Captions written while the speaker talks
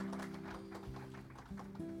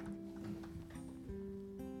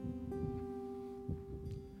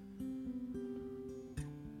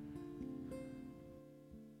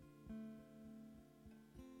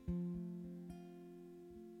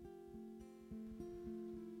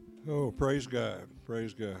Oh, praise God.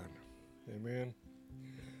 Praise God. Amen.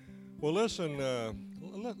 Well, listen,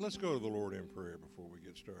 let's go to the Lord in prayer before we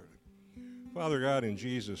get started. Father God, in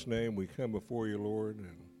Jesus' name, we come before you, Lord.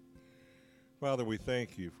 And Father, we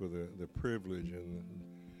thank you for the privilege and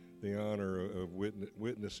the honor of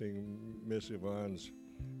witnessing Miss Yvonne's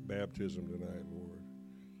baptism tonight, Lord.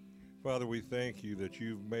 Father, we thank you that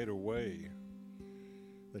you've made a way,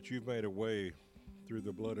 through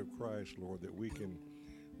the blood of Christ, Lord, that we can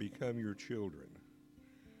become your children.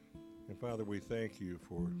 And Father, we thank you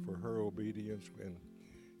for her obedience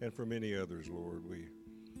and for many others, Lord.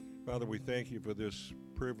 Father, we thank you for this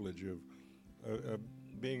privilege of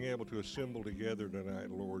being able to assemble together tonight,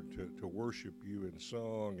 Lord, to worship you in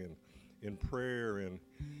song and in prayer and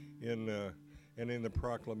in the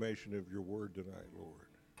proclamation of your word tonight, Lord.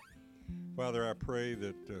 Father, I pray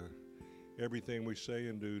that everything we say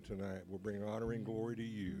and do tonight will bring honor and glory to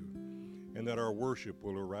you, and that our worship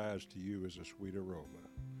will arise to you as a sweet aroma.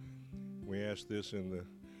 We ask this in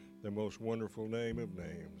the most wonderful name of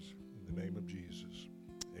names, in the name of Jesus.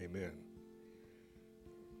 Amen.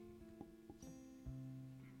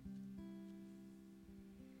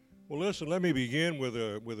 Well, listen, let me begin with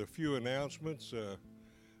a few announcements.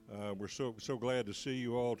 We're so glad to see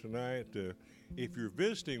you all tonight. If you're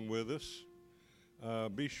visiting with us,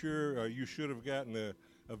 be sure you should have gotten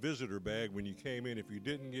a visitor bag when you came in. If you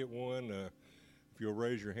didn't get one, if you'll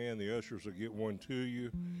raise your hand, the ushers will get one to you.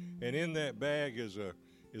 And in that bag is a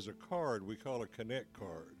card we call a Connect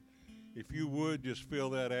card. If you would just fill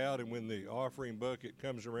that out, and when the offering bucket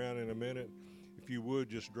comes around in a minute, if you would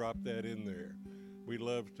just drop that in there. We'd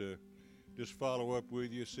love to just follow up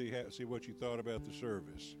with you, see what you thought about the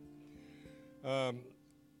service.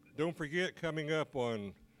 Don't forget, coming up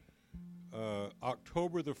on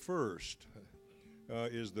October the 1st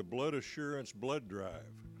is the Blood Assurance Blood Drive.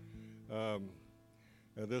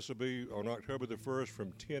 This will be on October the 1st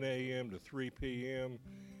from 10 a.m. to 3 p.m.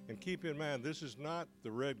 And keep in mind, this is not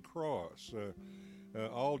the Red Cross.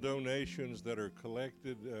 All donations that are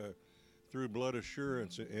collected through Blood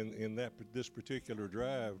Assurance in this particular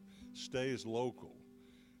drive stays local.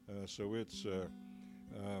 So it's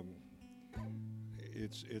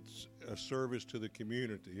a service to the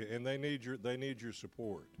community, and they need your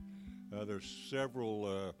support. There's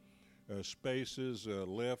several spaces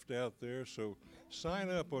left out there, so sign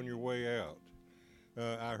up on your way out.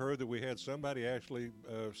 I heard that we had somebody actually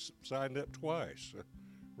signed up twice,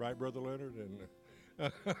 right, Brother Leonard?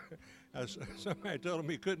 And somebody told him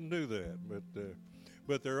he couldn't do that,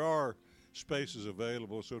 but there are spaces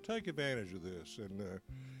available, so take advantage of this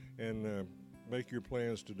and make your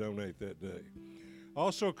plans to donate that day.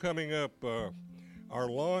 Also coming up, our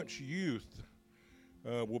Launch Youth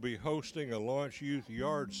will be hosting a Launch Youth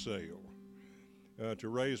yard sale to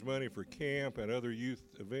raise money for camp and other youth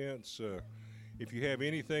events. If you have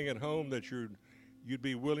anything at home that you'd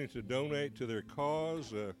be willing to donate to their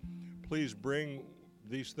cause, please bring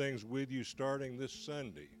these things with you starting this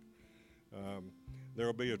Sunday. There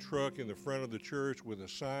will be a truck in the front of the church with a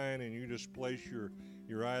sign, and you just place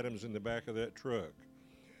your items in the back of that truck.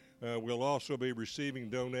 We'll also be receiving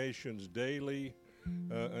donations daily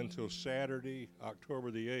until Saturday,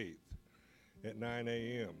 October the 8th at 9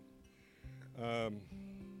 a.m.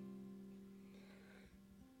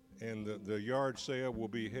 And the yard sale will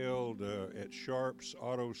be held at Sharp's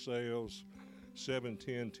Auto Sales,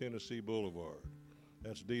 710 Tennessee Boulevard.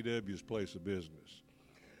 That's DW's place of business.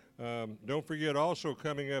 Don't forget, also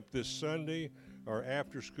coming up this Sunday, our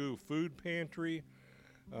after-school food pantry.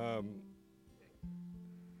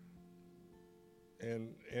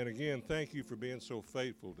 And again, thank you for being so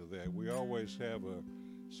faithful to that. We always have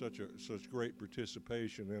such great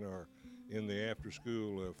participation in the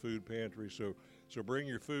after-school food pantry. So bring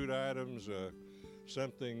your food items,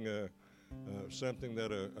 something that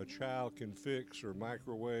a child can fix or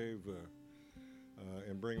microwave,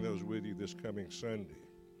 and bring those with you this coming Sunday.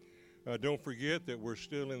 Don't forget that we're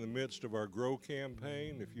still in the midst of our Grow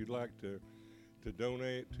campaign. If you'd like to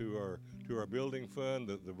donate to our building fund,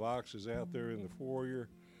 the box is out there in the foyer.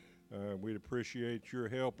 We'd appreciate your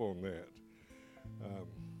help on that.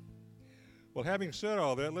 Well, having said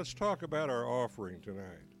all that, let's talk about our offering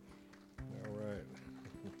tonight. All right.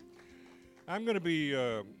 I'm going to be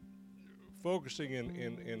focusing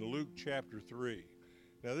in Luke chapter 3.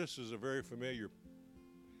 Now, this is a very familiar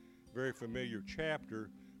chapter,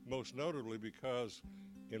 most notably because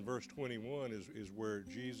in verse 21 is where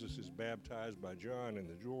Jesus is baptized by John in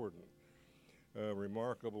the Jordan.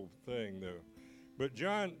 Remarkable thing, though. But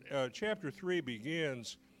John chapter 3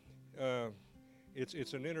 begins.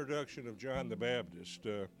 It's an introduction of John the Baptist.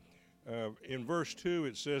 In verse 2,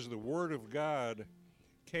 it says, "The word of God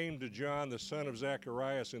came to John, the son of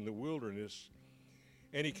Zacharias, in the wilderness,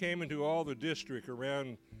 and he came into all the district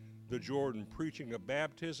around the Jordan, preaching a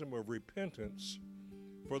baptism of repentance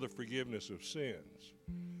for the forgiveness of sins.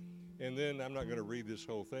 And then, I'm not going to read this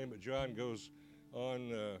whole thing, but John goes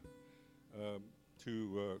on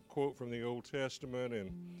to quote from the Old Testament,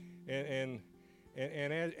 and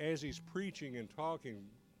as he's preaching and talking,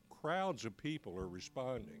 crowds of people are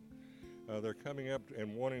responding. They're coming up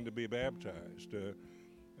and wanting to be baptized.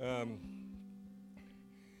 And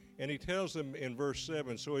he tells them in verse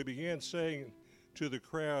 7, so he began saying to the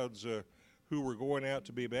crowds who were going out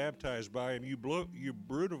to be baptized by him, you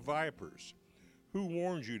brood of vipers, who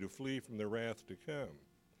warned you to flee from the wrath to come?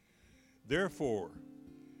 Therefore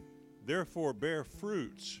bear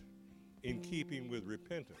fruits in keeping with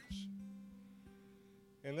repentance.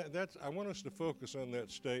 And that's, I want us to focus on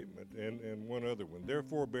that statement and one other one.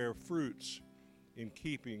 Therefore bear fruits in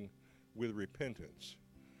keeping with repentance.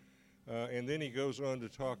 And then he goes on to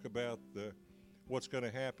talk about what's going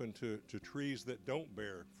to happen to trees that don't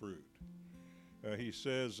bear fruit. He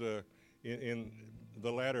says in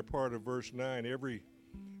the latter part of verse 9, every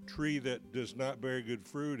tree that does not bear good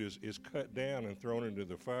fruit is cut down and thrown into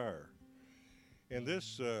the fire. And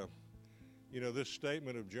this, this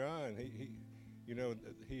statement of John,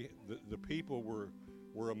 the people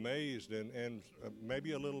were amazed and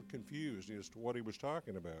maybe a little confused as to what he was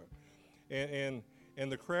talking about. And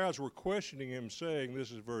the crowds were questioning him, saying,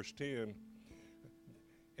 this is verse 10,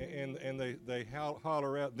 and they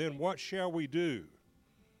holler out, then what shall we do?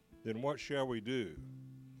 Then what shall we do?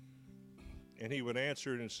 And he would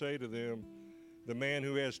answer and say to them, the man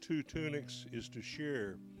who has 2 tunics is to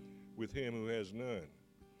share with him who has none.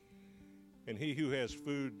 And he who has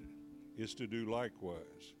food is to do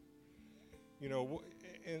likewise.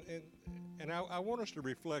 And I want us to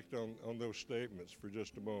reflect on those statements for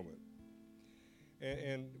just a moment.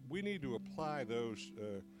 And we need to apply those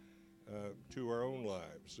to our own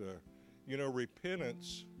lives.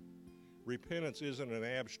 Repentance isn't an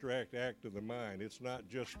abstract act of the mind. It's not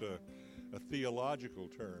just a theological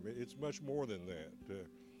term. It's much more than that.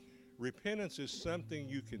 Repentance is something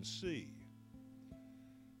you can see.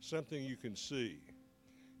 Something you can see.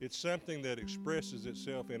 It's something that expresses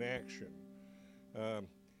itself in action.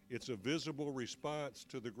 It's a visible response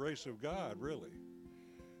to the grace of God, really.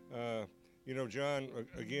 John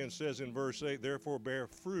again says in verse 8, therefore bear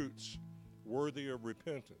fruits worthy of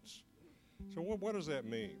repentance. So what does that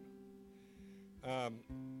mean? I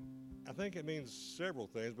think it means several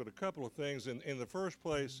things, but a couple of things. In the first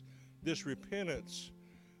place, this repentance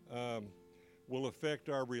will affect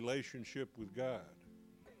our relationship with God.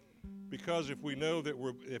 Because if we know that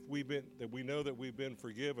we've been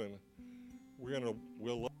forgiven,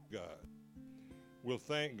 we'll love God. We'll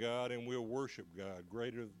thank God and we'll worship God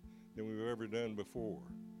greater than we've ever done before.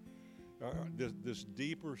 This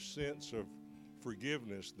deeper sense of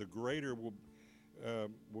forgiveness, the greater will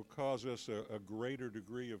cause us a greater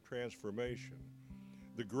degree of transformation.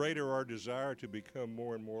 The greater our desire to become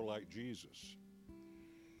more and more like Jesus.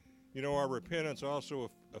 Our repentance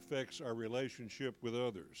also affects our relationship with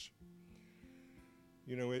others.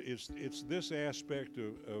 It's this aspect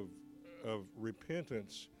of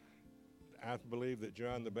repentance I believe that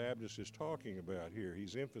John the Baptist is talking about here.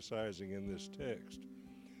 He's emphasizing in this text.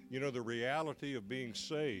 The reality of being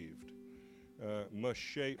saved must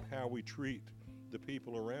shape how we treat the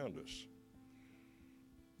people around us.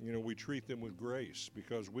 We treat them with grace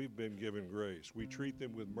because we've been given grace. We treat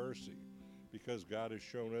them with mercy because God has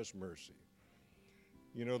shown us mercy.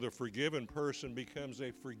 The forgiven person becomes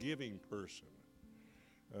a forgiving person.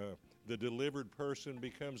 The delivered person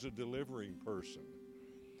becomes a delivering person.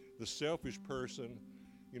 The selfish person,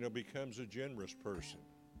 becomes a generous person.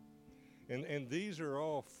 And these are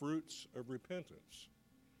all fruits of repentance.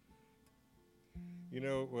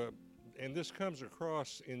 And this comes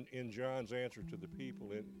across in John's answer to the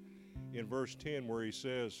people in verse 10 where he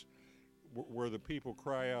says, where the people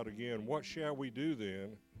cry out again, what shall we do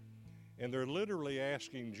then? And they're literally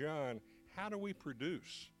asking John, how do we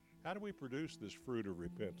produce this fruit of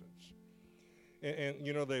repentance? And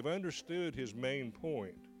they've understood his main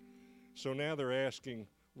point. So now they're asking,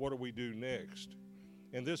 what do we do next?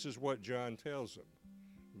 And this is what John tells them,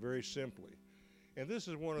 very simply. And this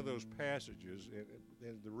is one of those passages,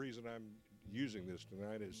 and the reason I'm using this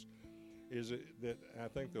tonight is that I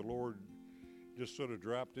think the Lord just sort of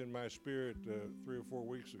dropped in my spirit 3 or 4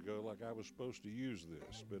 weeks ago like I was supposed to use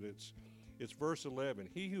this. But it's verse 11.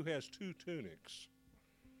 He who has 2 tunics,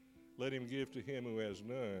 let him give to him who has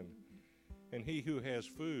none, and he who has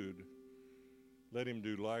food, let him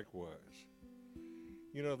do likewise.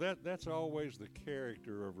 That's always the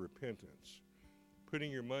character of repentance.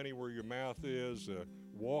 putting your money where your mouth is,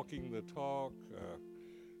 walking the talk,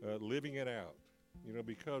 living it out.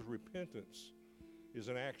 Because repentance is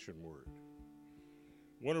an action word.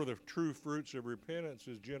 One of the true fruits of repentance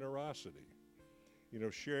is generosity.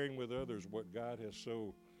 Sharing with others what God has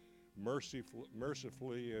so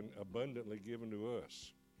mercifully and abundantly given to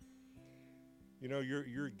us.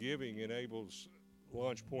 Your giving enables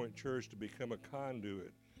Launch Point Church to become a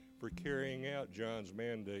conduit for carrying out John's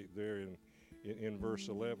mandate there in verse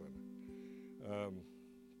 11.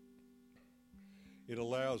 It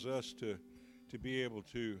allows us to be able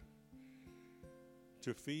to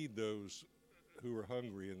feed those who are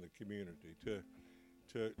hungry in the community,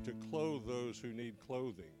 to clothe those who need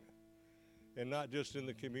clothing, and not just in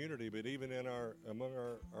the community, but even among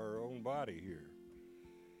our own body here.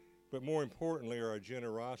 But more importantly, our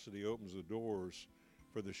generosity opens the doors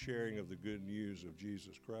for the sharing of the good news of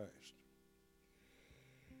Jesus Christ.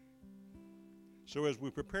 So as we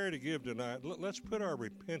prepare to give tonight, let's put our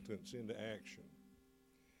repentance into action.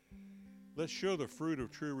 Let's show the fruit of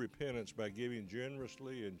true repentance by giving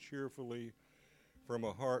generously and cheerfully from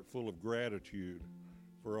a heart full of gratitude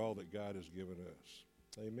for all that God has given us.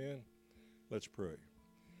 Amen. Let's pray.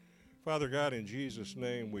 Father God, in Jesus'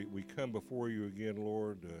 name, we come before you again,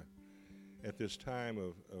 Lord, at this time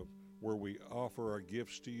of where we offer our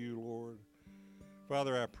gifts to you, Lord.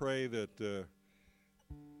 Father, I pray that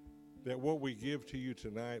what we give to you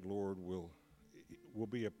tonight, Lord, will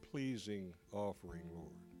be a pleasing offering,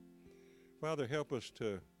 Lord. Father, help us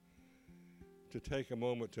to take a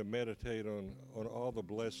moment to meditate on all the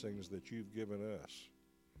blessings that you've given us.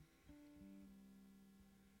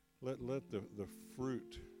 Let the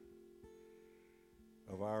fruit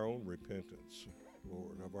of our own repentance,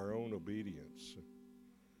 Lord, of our own obedience,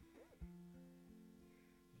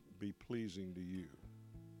 be pleasing to you.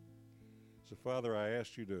 So, Father, I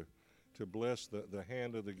ask you to bless the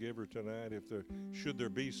hand of the giver tonight. Should there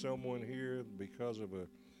be someone here because of a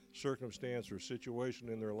circumstance or situation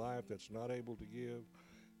in their life that's not able to give,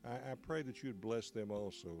 I pray that you'd bless them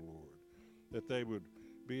also, Lord, that they would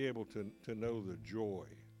be able to know the joy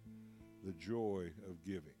of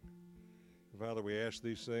giving. Father, we ask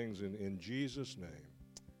these things in Jesus' name.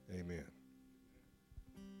 Amen.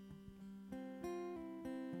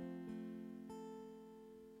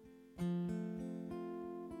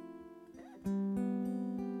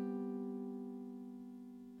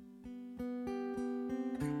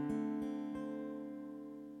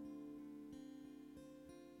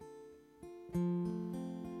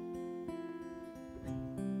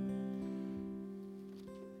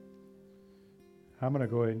 I'm going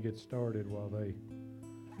to go ahead and get started while they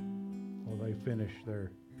finish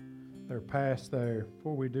their pass there.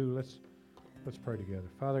 Before we do, let's pray together.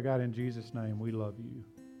 Father God, in Jesus' name, we love you.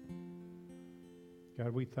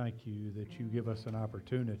 God, we thank you that you give us an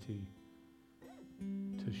opportunity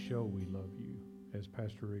to show we love you, as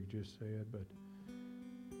Pastor Rick just said. But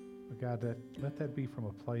God, let that be from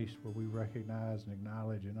a place where we recognize and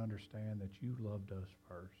acknowledge and understand that you loved us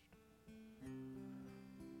first.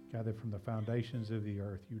 God, that from the foundations of the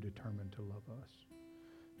earth, you determined to love us.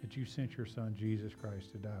 That you sent your Son, Jesus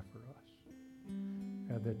Christ, to die for us.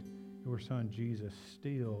 God, that your Son, Jesus,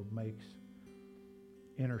 still makes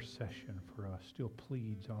intercession for us, still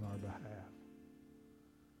pleads on our behalf.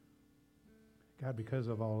 God, because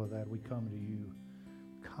of all of that, we come to you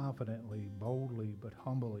confidently, boldly, but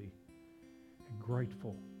humbly and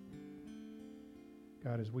grateful.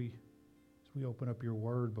 God, as we open up your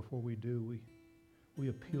word, before we do, we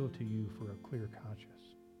appeal to you for a clear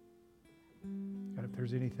conscience. God, if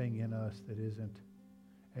there's anything in us that isn't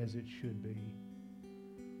as it should be,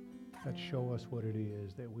 God, show us what it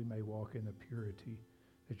is, that we may walk in the purity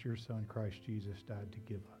that your Son, Christ Jesus, died to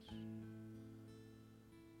give us.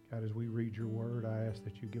 God, as we read your word, I ask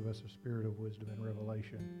that you give us a spirit of wisdom and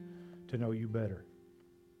revelation to know you better,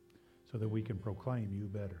 so that we can proclaim you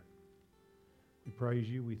better. We praise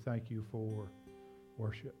you. We thank you for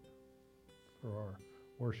worship, for our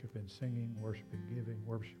worship in singing, worship in giving,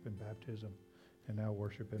 worship in baptism, and now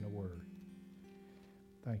worship in the word.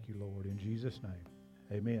 Thank you, Lord, in Jesus' name.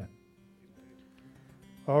 Amen.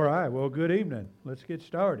 All right, well, good evening. Let's get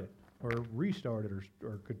started, or restart it,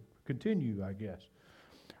 or continue, I guess.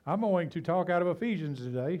 I'm going to talk out of Ephesians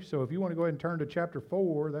today, so if you want to go ahead and turn to chapter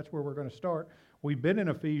 4, that's where we're going to start. We've been in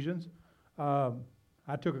Ephesians. I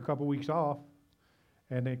took a couple weeks off,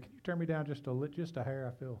 and then can you turn me down just a hair?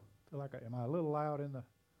 I feel like am I a little loud in the?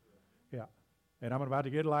 Yeah, and I'm about to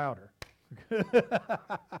get louder.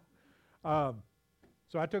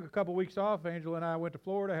 So I took a couple weeks off. Angela and I went to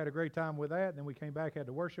Florida, had a great time with that, and then we came back, had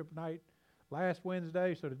the worship night last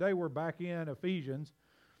Wednesday. So today we're back in Ephesians,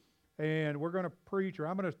 And we're going to preach, or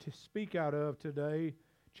I'm going to speak out of today,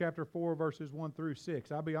 chapter 4, verses 1 through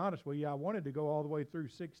 6. I'll be honest with you, I wanted to go all the way through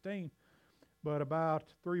 16, but about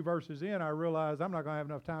 3 verses in, I realized I'm not going to have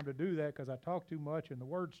enough time to do that because I talk too much and the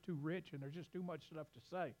word's too rich and there's just too much stuff to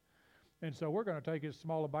say. And so we're going to take as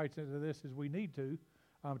small bites into this as we need to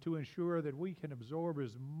ensure that we can absorb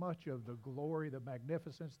as much of the glory, the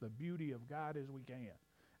magnificence, the beauty of God as we can.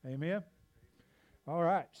 Amen? All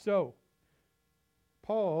right, so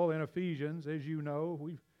Paul in Ephesians, as you know,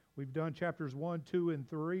 we've done chapters 1, 2, and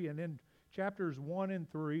 3, and in chapters 1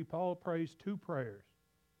 and 3, Paul prays 2 prayers.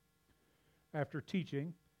 After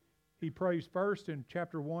teaching, he prays first in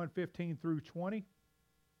chapter 1, 15 through 20,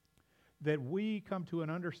 that we come to an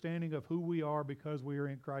understanding of who we are because we are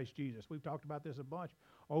in Christ Jesus. We've talked about this a bunch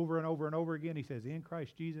over and over and over again. He says, in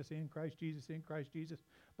Christ Jesus, in Christ Jesus, in Christ Jesus,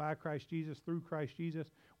 by Christ Jesus, through Christ Jesus.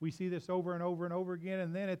 We see this over and over and over again.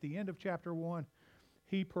 And then at the end of chapter 1,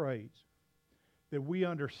 he prays that we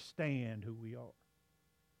understand who we are.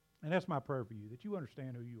 And that's my prayer for you, that you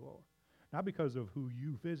understand who you are. Not because of who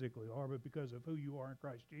you physically are, but because of who you are in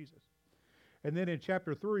Christ Jesus. And then in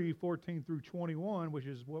chapter 3, 14 through 21, which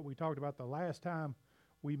is what we talked about the last time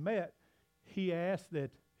we met, he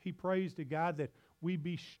prays to God that we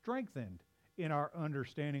be strengthened in our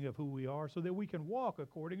understanding of who we are so that we can walk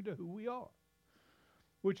according to who we are,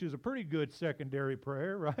 which is a pretty good secondary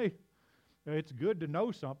prayer, right? It's good to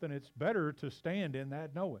know something. It's better to stand in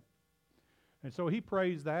that knowing. And so he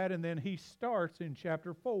prays that, and then he starts in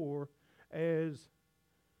chapter 4 as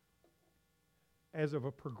of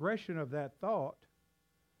a progression of that thought.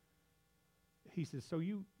 He says, so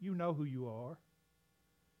you know who you are.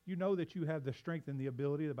 You know that you have the strength and the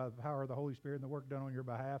ability by the power of the Holy Spirit and the work done on your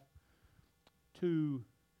behalf to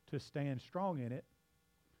stand strong in it.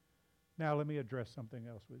 Now let me address something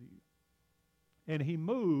else with you. And he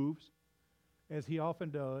moves, as he often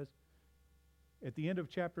does, at the end of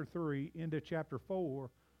chapter 3 into chapter 4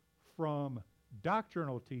 from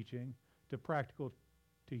doctrinal teaching to practical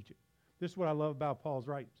teaching. This is what I love about Paul's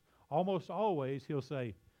writings. Almost always he'll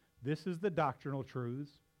say, this is the doctrinal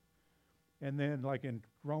truths. And then like in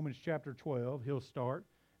Romans chapter 12, he'll start,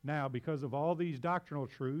 now because of all these doctrinal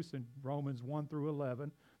truths in Romans 1 through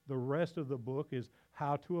 11, the rest of the book is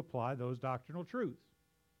how to apply those doctrinal truths.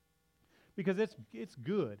 Because it's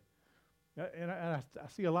good. And I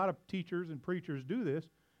see a lot of teachers and preachers do this.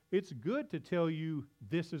 It's good to tell you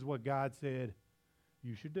this is what God said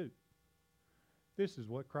you should do. This is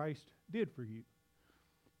what Christ did for you.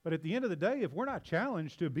 But at the end of the day, if we're not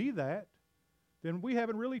challenged to be that, then we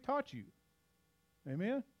haven't really taught you.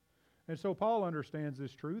 Amen? And so Paul understands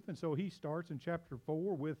this truth, and so he starts in chapter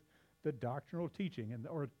 4 with the doctrinal teaching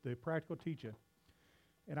or the practical teaching.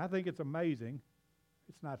 And I think it's amazing.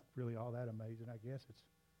 It's not really all that amazing, I guess. It's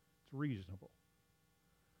reasonable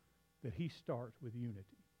that he starts with unity.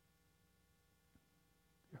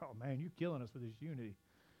 Oh man, you're killing us with this unity.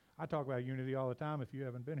 I talk about unity all the time if you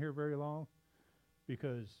haven't been here very long,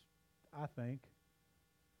 because I think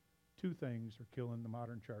 2 things are killing the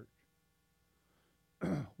modern church.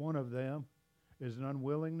 One of them is an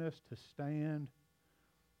unwillingness to stand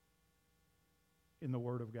in the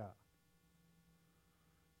Word of God.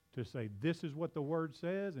 To say, this is what the Word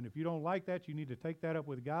says, and if you don't like that, you need to take that up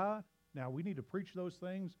with God. Now, we need to preach those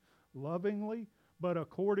things lovingly, but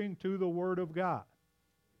according to the Word of God.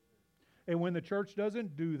 And when the church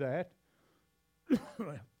doesn't do that,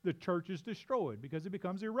 the church is destroyed because it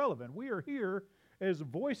becomes irrelevant. We are here as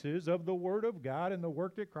voices of the Word of God and the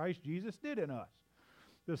work that Christ Jesus did in us.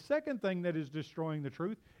 The second thing that is destroying the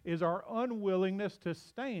truth is our unwillingness to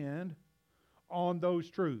stand on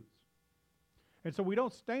those truths. And so we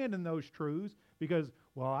don't stand in those truths because,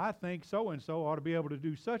 well, I think so-and-so ought to be able to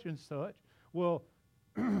do such and such. Well,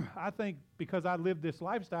 I think because I live this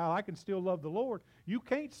lifestyle, I can still love the Lord. You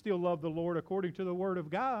can't still love the Lord according to the Word of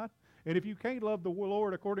God. And if you can't love the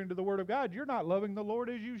Lord according to the Word of God, you're not loving the Lord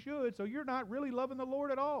as you should. So you're not really loving the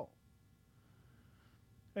Lord at all.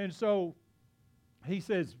 And so he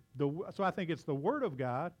says, so I think it's the Word of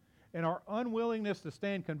God and our unwillingness to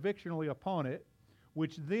stand convictionally upon it,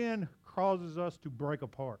 which then causes us to break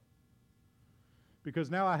apart.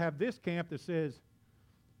 Because now I have this camp that says,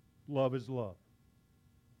 love is love.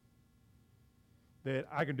 That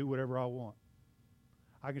I can do whatever I want.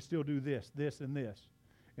 I can still do this, this, and this.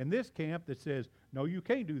 And this camp that says, no, you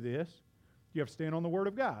can't do this. You have to stand on the Word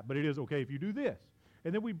of God. But it is okay if you do this.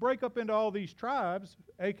 And then we break up into all these tribes,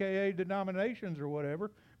 a.k.a. denominations or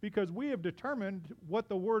whatever, because we have determined what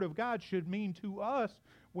the Word of God should mean to us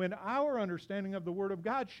when our understanding of the Word of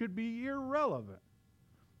God should be irrelevant.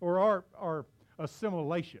 Or our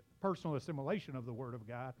assimilation, personal assimilation of the Word of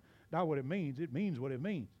God. Not what it means what it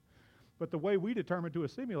means. But the way we determine to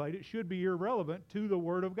assimilate it should be irrelevant to the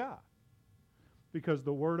Word of God, because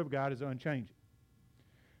the Word of God is unchanging.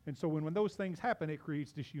 And so when those things happen, it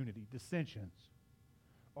creates disunity, dissensions,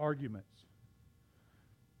 arguments,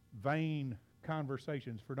 vain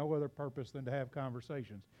conversations for no other purpose than to have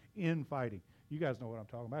conversations, infighting. You guys know what I'm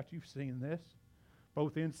talking about. You've seen this,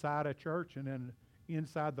 both inside a church and then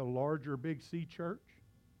inside the larger Big C church.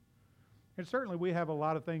 And certainly we have a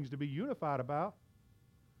lot of things to be unified about,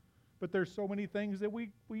 but there's so many things that we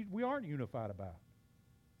aren't unified about.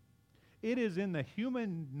 It is in the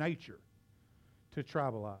human nature to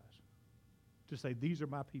tribalize, to say, these are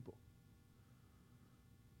my people.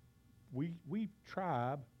 We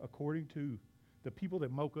tribe according to the people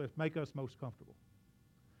that make us most comfortable.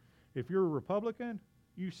 If you're a Republican,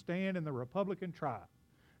 you stand in the Republican tribe.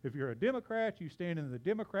 If you're a Democrat, you stand in the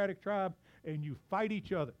Democratic tribe, and you fight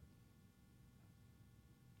each other.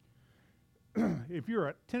 If you're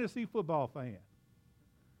a Tennessee football fan,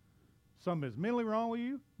 something is mentally wrong with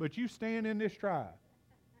you, but you stand in this tribe.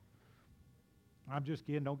 I'm just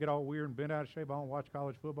kidding. Don't get all weird and bent out of shape. I don't watch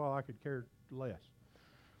college football. I could care less.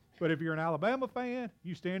 But if you're an Alabama fan,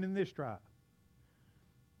 you stand in this tribe.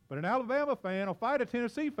 But an Alabama fan will fight a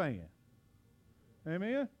Tennessee fan.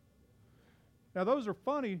 Amen? Now, those are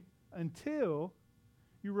funny until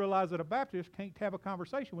you realize that a Baptist can't have a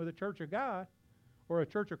conversation with a Church of God or a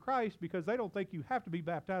Church of Christ because they don't think you have to be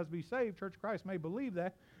baptized to be saved. Church of Christ may believe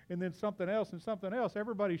that, and then something else and something else.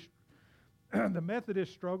 The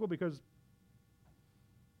Methodists struggle because,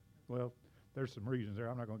 well, there's some reasons there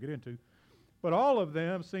I'm not going to get into. But all of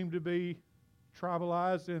them seem to be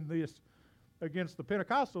tribalized in this against the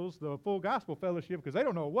Pentecostals, the full gospel fellowship, because they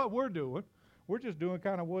don't know what we're doing. We're just doing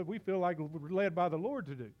kind of what we feel like we're led by the Lord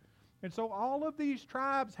to do. And so all of these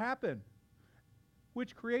tribes happen,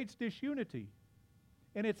 which creates disunity.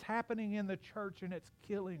 And it's happening in the church, and it's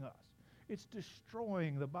killing us. It's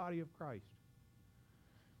destroying the body of Christ.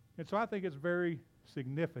 And so I think it's very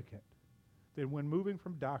significant that when moving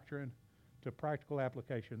from doctrine to practical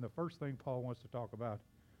application, the first thing Paul wants to talk about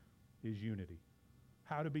is unity.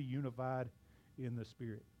 How to be unified in the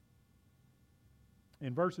Spirit.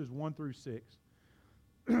 In verses 1 through 6,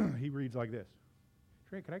 he reads like this.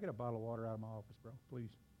 Trent, can I get a bottle of water out of my office, bro?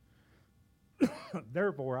 Please.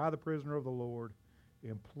 Therefore, I, the prisoner of the Lord,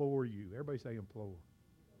 implore you. Everybody say implore.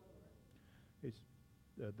 It's,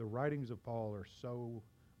 the writings of Paul are so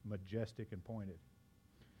majestic and pointed.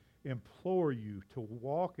 Implore you to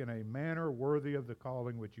walk in a manner worthy of the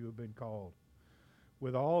calling which you have been called,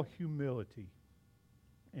 with all humility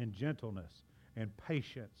and gentleness and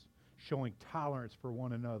patience, showing tolerance for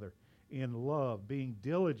one another, in love, being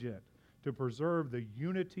diligent to preserve the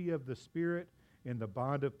unity of the Spirit in the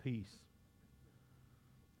bond of peace.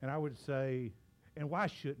 And I would say, and why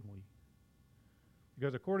shouldn't we?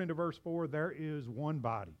 Because according to verse 4, there is one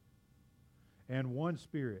body and one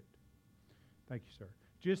Spirit. Thank you, sir.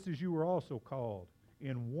 Just as you were also called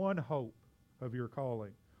in one hope of your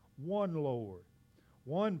calling, one Lord,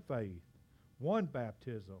 one faith, one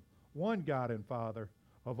baptism, one God and Father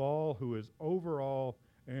of all, who is over all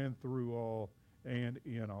and through all and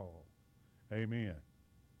in all. Amen.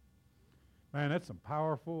 Man, that's some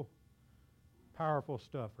powerful, powerful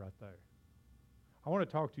stuff right there. I want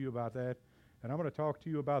to talk to you about that, and I'm going to talk to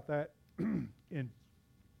you about that in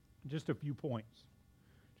just a few points,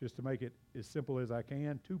 just to make it as simple as I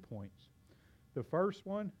can. 2 points. The first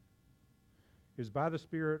one is, by the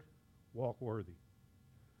Spirit, walk worthy.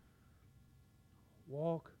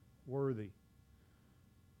 Walk worthy.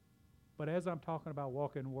 But as I'm talking about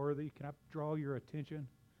walking worthy, can I draw your attention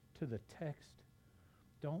to the text?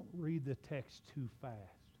 Don't read the text too fast.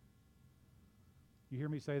 You hear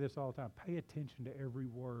me say this all the time. Pay attention to every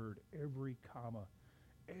word, every comma,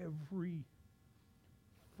 every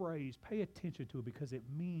phrase. Pay attention to it because it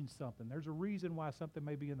means something. There's a reason why something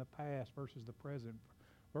may be in the past versus the present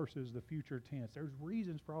versus the future tense. There's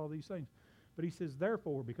reasons for all these things. But he says,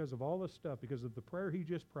 therefore, because of all this stuff, because of the prayer he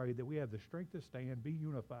just prayed, that we have the strength to stand, be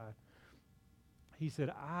unified. He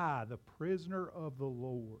said, I, the prisoner of the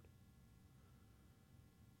Lord.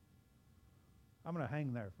 I'm going to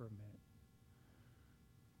hang there for a minute.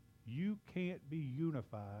 You can't be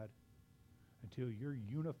unified until you're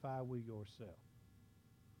unified with yourself.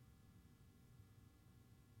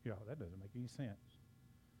 You know, that doesn't make any sense.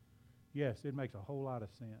 Yes, it makes a whole lot of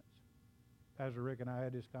sense. Pastor Rick and I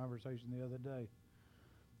had this conversation the other day.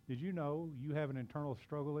 Did you know you have an internal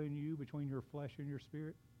struggle in you between your flesh and your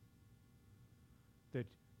spirit? That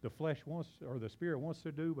the flesh wants, or the spirit wants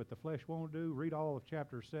to do, but the flesh won't do? Read all of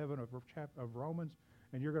chapter 7 of Romans,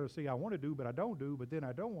 and you're going to see, I want to do, but I don't do, but then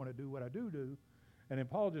I don't want to do what I do. And then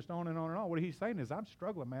Paul just on and on and on. What he's saying is, I'm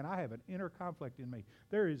struggling, man. I have an inner conflict in me.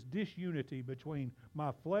 There is disunity between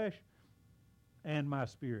my flesh and my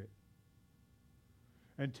spirit.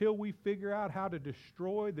 Until we figure out how to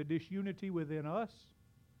destroy the disunity within us,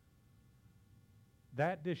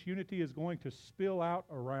 that disunity is going to spill out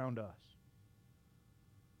around us.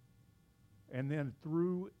 And then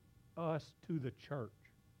through us to the church.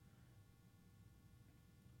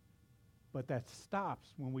 But that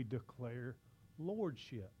stops when we declare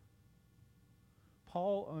lordship.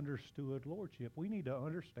 Paul understood lordship. We need to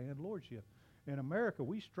understand lordship. In America,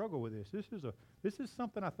 we struggle with this. This is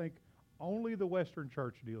something I think only the Western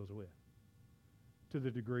church deals with to the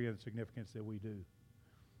degree and significance that we do.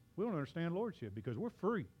 We don't understand lordship because we're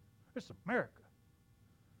free. It's America.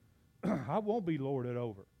 I won't be lorded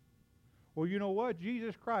over. Well, you know what?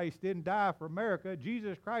 Jesus Christ didn't die for America.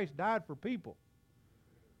 Jesus Christ died for people.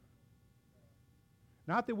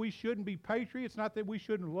 Not that we shouldn't be patriots, not that we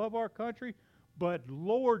shouldn't love our country, but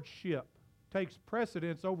lordship takes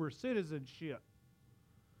precedence over citizenship.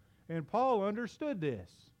 And Paul understood this.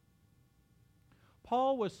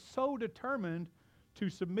 Paul was so determined to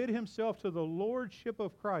submit himself to the lordship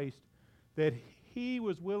of Christ that he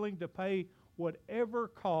was willing to pay whatever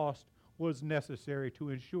cost was necessary to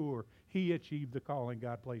ensure he achieved the calling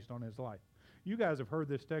God placed on his life. You guys have heard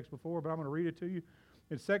this text before, but I'm going to read it to you.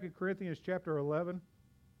 In 2 Corinthians chapter 11,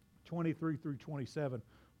 23 through 27,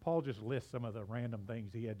 Paul just lists some of the random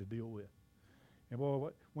things he had to deal with. And boy,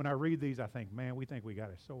 when I read these, I think, man, we think we got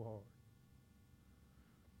it so hard.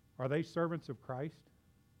 Are they servants of Christ?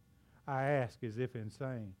 I ask as if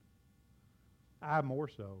insane. I more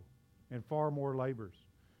so, and far more labors,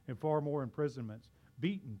 and far more imprisonments,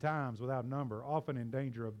 beaten times without number, often in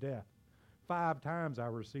danger of death. 5 times I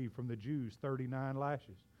received from the Jews 39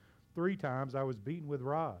 lashes. 3 times I was beaten with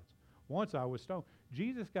rods. Once I was stoned.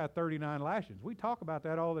 Jesus got 39 lashings. We talk about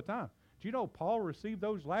that all the time. Do you know Paul received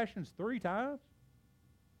those lashings 3 times?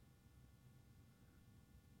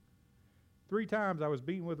 3 times I was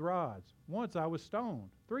beaten with rods. Once I was stoned.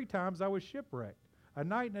 3 times I was shipwrecked. A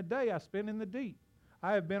night and a day I spent in the deep.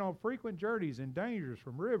 I have been on frequent journeys in dangers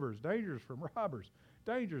from rivers, dangers from robbers,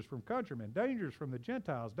 dangers from countrymen, dangers from the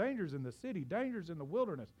Gentiles, dangers in the city, dangers in the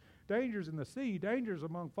wilderness, dangers in the sea, dangers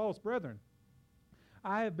among false brethren.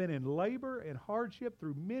 I have been in labor and hardship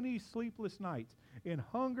through many sleepless nights, in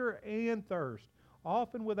hunger and thirst,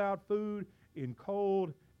 often without food, in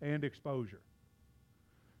cold and exposure.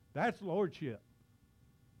 That's lordship.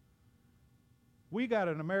 We got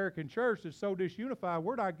an American church that's so disunified,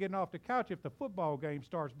 we're not getting off the couch if the football game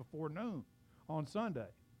starts before noon on Sunday.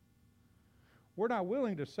 We're not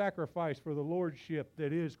willing to sacrifice for the lordship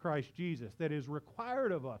that is Christ Jesus, that is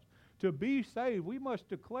required of us. To be saved, we must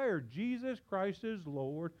declare Jesus Christ is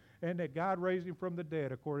Lord and that God raised him from the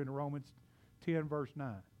dead, according to Romans 10, verse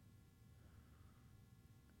 9.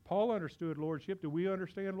 Paul understood lordship. Do we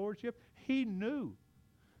understand lordship? He knew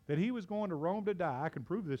that he was going to Rome to die. I can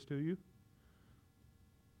prove this to you.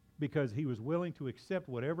 Because he was willing to accept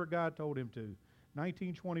whatever God told him to.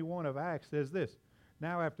 19:21 of Acts says this,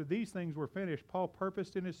 Now after these things were finished, Paul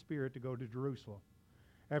purposed in his spirit to go to Jerusalem,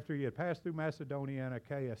 after he had passed through Macedonia and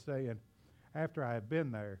Achaia, saying, After I have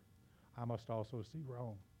been there, I must also see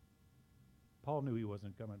Rome. Paul knew he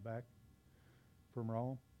wasn't coming back from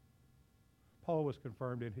Rome. Paul was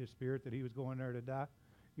confirmed in his spirit that he was going there to die.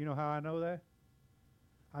 You know how I know that?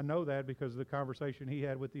 I know that because of the conversation he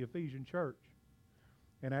had with the Ephesian church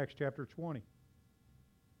in Acts chapter 20.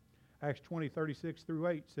 Acts 20, 36 through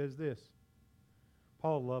 8 says this.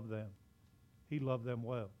 Paul loved them. He loved them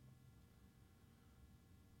well.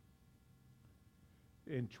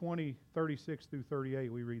 In 20, 36 through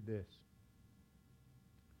 38, we read this.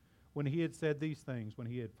 When he had said these things, when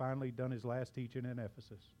he had finally done his last teaching in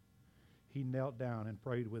Ephesus, he knelt down and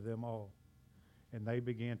prayed with them all. And they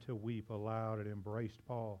began to weep aloud and embraced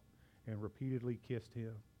Paul and repeatedly kissed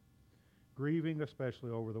him, grieving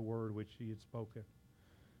especially over the word which he had spoken,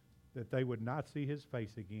 that they would not see his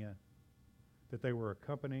face again, that they were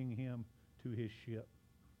accompanying him to his ship,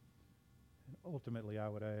 and ultimately, I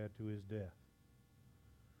would add, to his death.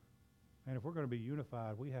 And if we're going to be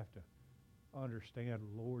unified, we have to understand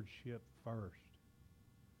lordship first.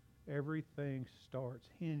 Everything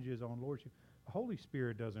hinges on lordship. The Holy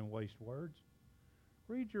Spirit doesn't waste words.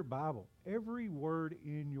 Read your Bible. Every word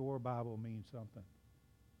in your Bible means something.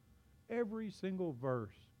 Every single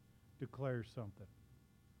verse declares something.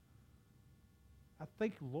 I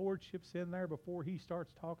think lordship's in there before he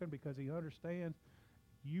starts talking because he understands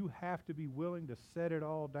you have to be willing to set it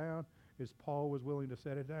all down as Paul was willing to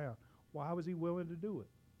set it down. Why was he willing to do it?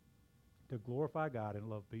 To glorify God and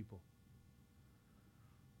love people.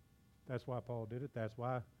 That's why Paul did it. That's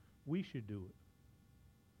why we should do it.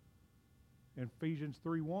 In Ephesians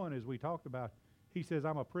 3:1, as we talked about, he says,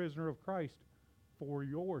 I'm a prisoner of Christ for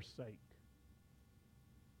your sake.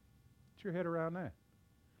 Get your head around that.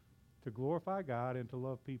 To glorify God and to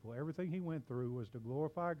love people. Everything he went through was to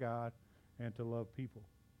glorify God and to love people.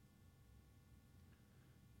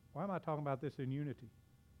 Why am I talking about this in unity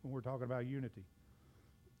when we're talking about unity?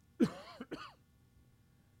 Because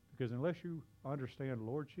unless you understand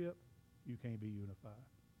lordship, you can't be unified.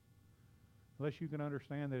 Unless you can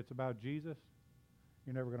understand that it's about Jesus,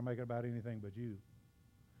 you're never going to make it about anything but you.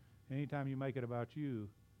 Anytime you make it about you,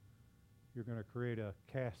 you're going to create a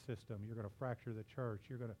caste system. You're going to fracture the church.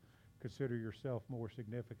 You're going to consider yourself more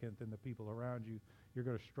significant than the people around you. You're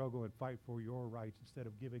going to struggle and fight for your rights instead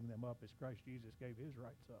of giving them up as Christ Jesus gave his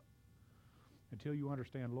rights up. Until you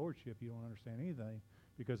understand lordship, you don't understand anything,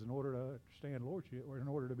 because in order to understand lordship, or in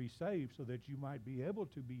order to be saved so that you might be able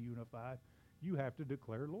to be unified, you have to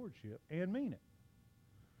declare lordship and mean it.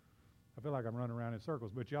 I feel like I'm running around in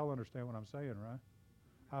circles, but y'all understand what I'm saying, right?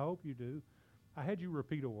 I hope you do. I had you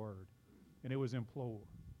repeat a word, and it was implore.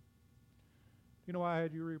 You know why I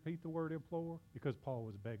had you repeat the word implore? Because Paul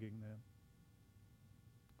was begging them.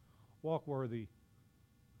 Walk worthy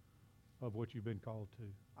of what you've been called to.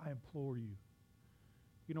 I implore you.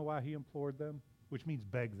 You know why he implored them? Which means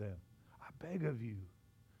beg them. I beg of you.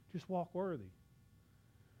 Just walk worthy.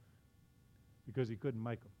 Because he couldn't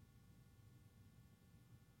make them.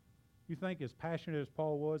 You think as passionate as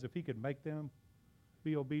Paul was, if he could make them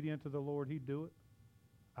be obedient to the Lord, he'd do it?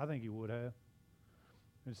 I think he would have.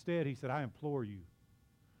 Instead, he said, I implore you.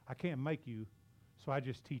 I can't make you, so I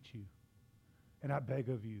just teach you. And I beg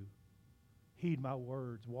of you, heed my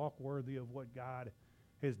words. Walk worthy of what God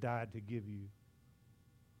has died to give you.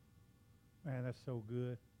 Man, that's so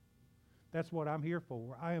good. That's what I'm here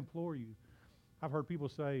for. I implore you. I've heard people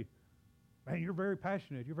say, man, you're very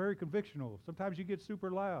passionate. You're very convictional. Sometimes you get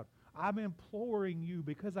super loud. I'm imploring you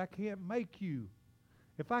because I can't make you.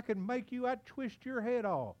 If I could make you, I'd twist your head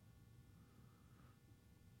off.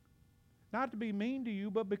 Not to be mean to you,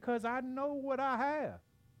 but because I know what I have.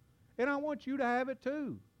 And I want you to have it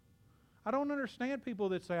too. I don't understand people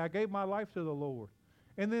that say, I gave my life to the Lord,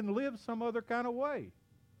 and then live some other kind of way.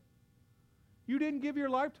 You didn't give your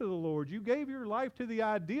life to the Lord. You gave your life to the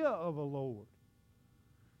idea of a Lord.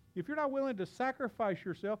 If you're not willing to sacrifice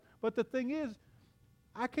yourself, but the thing is,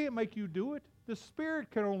 I can't make you do it. The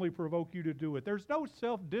Spirit can only provoke you to do it. There's no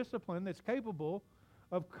self-discipline that's capable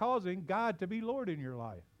of causing God to be Lord in your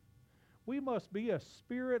life. We must be a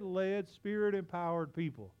Spirit-led, Spirit-empowered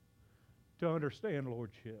people to understand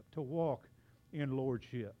lordship, to walk in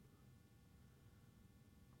lordship.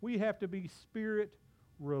 We have to be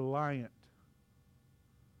Spirit-reliant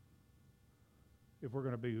if we're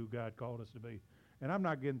going to be who God called us to be. And I'm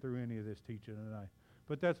not getting through any of this teaching tonight,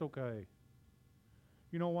 but that's okay.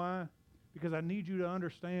 You know why? Because I need you to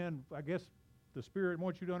understand, I guess the Spirit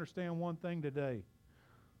wants you to understand one thing today,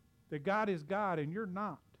 that God is God and you're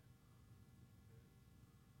not.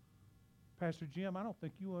 Pastor Jim, I don't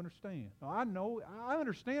think you understand. No, I know, I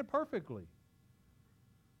understand perfectly.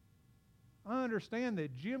 I understand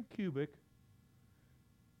that Jim Cubic,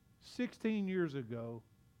 16 years ago,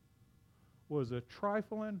 was a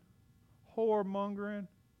trifling, whoremongering,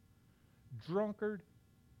 drunkard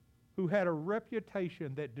who had a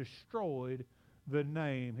reputation that destroyed the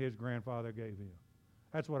name his grandfather gave him.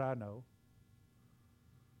 That's what I know.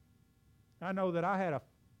 I know that I had a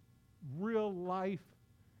real life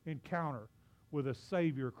encounter with a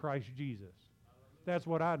Savior, Christ Jesus. That's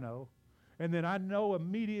what I know. And then I know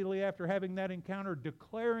immediately after having that encounter,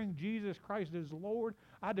 declaring Jesus Christ as Lord,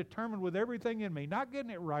 I determined with everything in me, not getting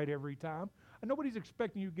it right every time. And nobody's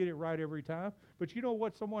expecting you to get it right every time. But you know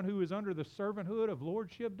what someone who is under the servanthood of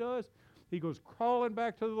lordship does? He goes crawling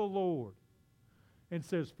back to the Lord and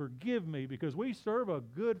says, forgive me, because we serve a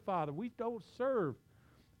good Father. We don't serve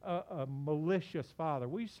a malicious Father.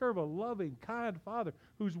 We serve a loving, kind Father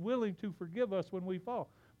who's willing to forgive us when we fall.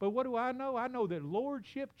 But what do I know? I know that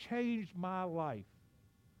lordship changed my life.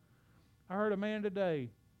 I heard a man today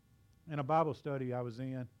in a Bible study I was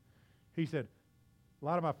in. He said, a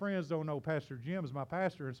lot of my friends don't know Pastor Jim is my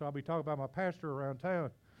pastor, and so I'll be talking about my pastor around town,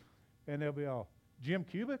 and they'll be all, Jim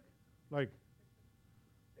Cubic? Like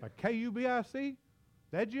K-U-B-I-C?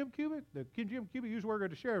 That Jim Cubic? The Jim Cubic used to work at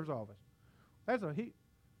the sheriff's office.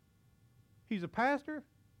 He's a pastor?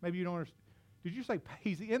 Maybe you don't understand. Did you say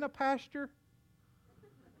he's in a pasture?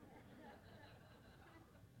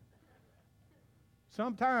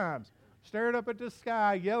 Sometimes, staring up at the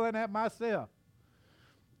sky, yelling at myself.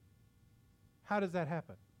 How does that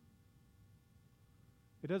happen?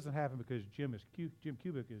 It doesn't happen because Jim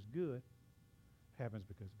Cubic is good. It happens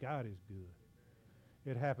because God is good.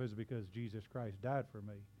 It happens because Jesus Christ died for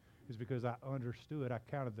me. It's because I understood, I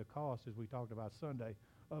counted the cost, as we talked about Sunday,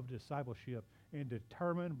 of discipleship, and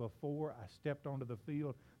determined before I stepped onto the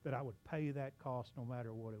field that I would pay that cost no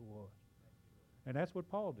matter what it was. And that's what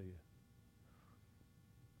Paul did.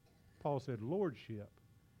 Paul said, Lordship,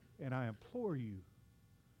 and I implore you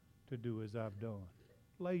to do as I've done.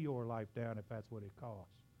 Lay your life down if that's what it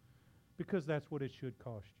costs, because that's what it should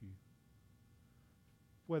cost you.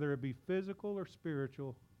 Whether it be physical or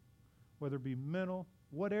spiritual, whether it be mental,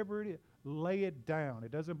 whatever it is, lay it down.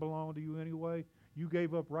 It doesn't belong to you anyway. You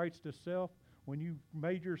gave up rights to self when you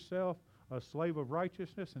made yourself a slave of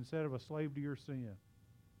righteousness instead of a slave to your sin.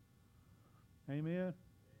 Amen?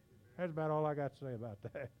 That's about all I got to say about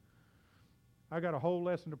that. I got a whole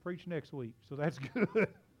lesson to preach next week, so that's good.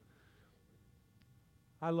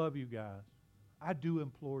 I love you guys. I do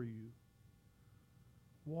implore you.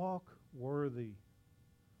 Walk worthy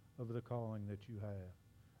of the calling that you have.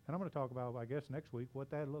 And I'm going to talk about, I guess, next week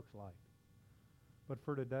what that looks like. But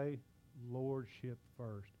for today, Lordship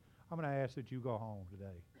first. I'm going to ask that you go home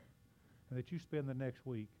today and that you spend the next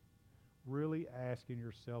week really asking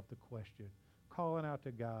yourself the question, calling out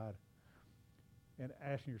to God and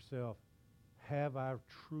asking yourself, have I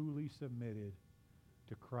truly submitted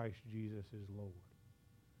to Christ Jesus as Lord?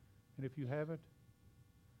 And if you haven't,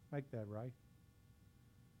 make that right.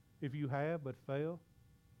 If you have but fail,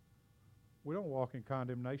 we don't walk in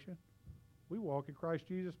condemnation. We walk in Christ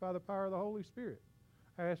Jesus by the power of the Holy Spirit.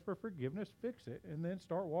 Ask for forgiveness, fix it, and then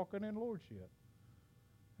start walking in Lordship.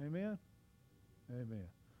 Amen? Amen.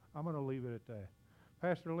 I'm going to leave it at that.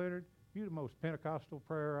 Pastor Leonard, you're the most Pentecostal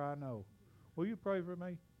prayer I know. Will you pray for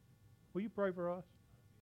me? Will you pray for us?